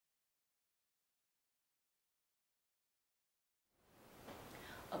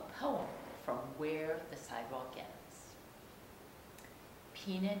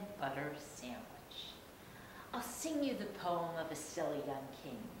peanut butter sandwich. I'll sing you the poem of a silly young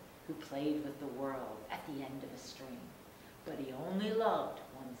king who played with the world at the end of a string, but he only loved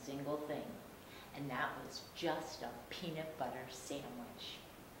one single thing, and that was just a peanut butter sandwich.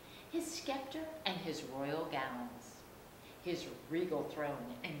 His scepter and his royal gowns, his regal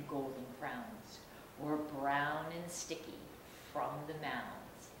throne and golden crowns were brown and sticky from the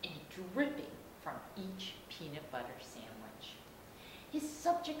mounds and dripping from each peanut butter sandwich. His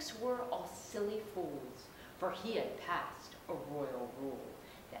subjects were all silly fools, for he had passed a royal rule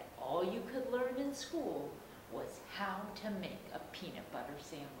that all you could learn in school was how to make a peanut butter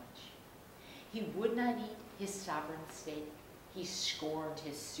sandwich. He would not eat his sovereign steak. He scorned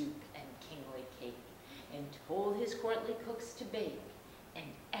his soup and kingly cake, and told his courtly cooks to bake an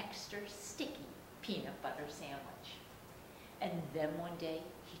extra sticky peanut butter sandwich. And then one day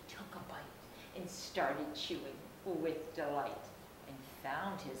he took a bite and started chewing with delight, and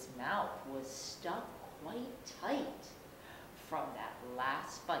found his mouth was stuck quite tight from that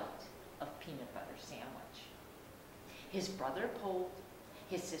last bite of peanut butter sandwich. His brother pulled,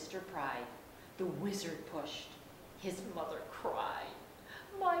 his sister pried, the wizard pushed, his mother cried.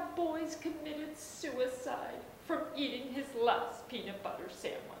 My boy's committed suicide from eating his last peanut butter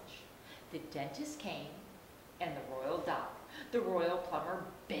sandwich. The dentist came, and the royal doc, the royal plumber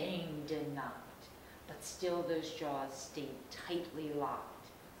banged and knocked, but still those jaws stayed tightly locked.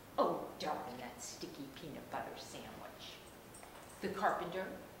 Oh, darn that sticky peanut butter sandwich. The carpenter,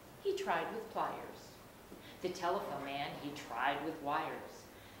 he tried with pliers. The telephone man, he tried with wires.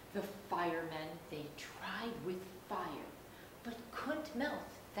 The firemen, they tried with fire, but couldn't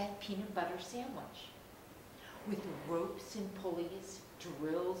melt that peanut butter sandwich. With ropes and pulleys,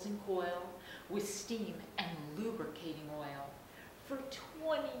 drills and coil, with steam and lubricating oil, for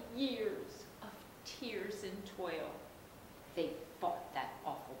 20 years of tears and toil, they fought that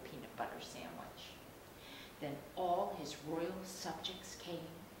awful peanut butter sandwich. Then all his royal subjects came.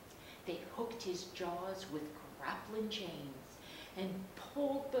 They hooked his jaws with grappling chains and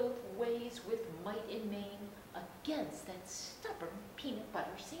pulled both ways with might and main against that stubborn peanut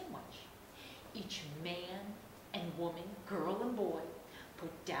butter sandwich. Each man and woman, girl and boy,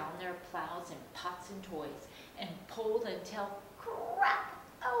 put down their plows and pots and toys and pulled until crack,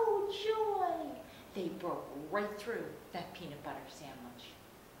 oh joy! They broke right through that peanut butter sandwich.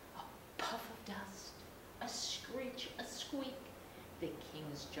 A puff of dust, a screech, a squeak, the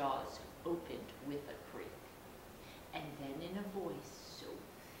king's jaws opened with a creak. And then in a voice so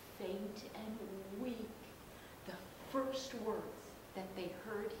faint and weak, the first words that they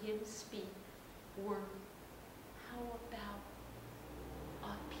heard him speak were, how about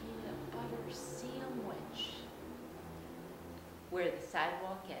a peanut butter sandwich? Where the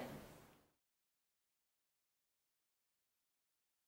sidewalk ends,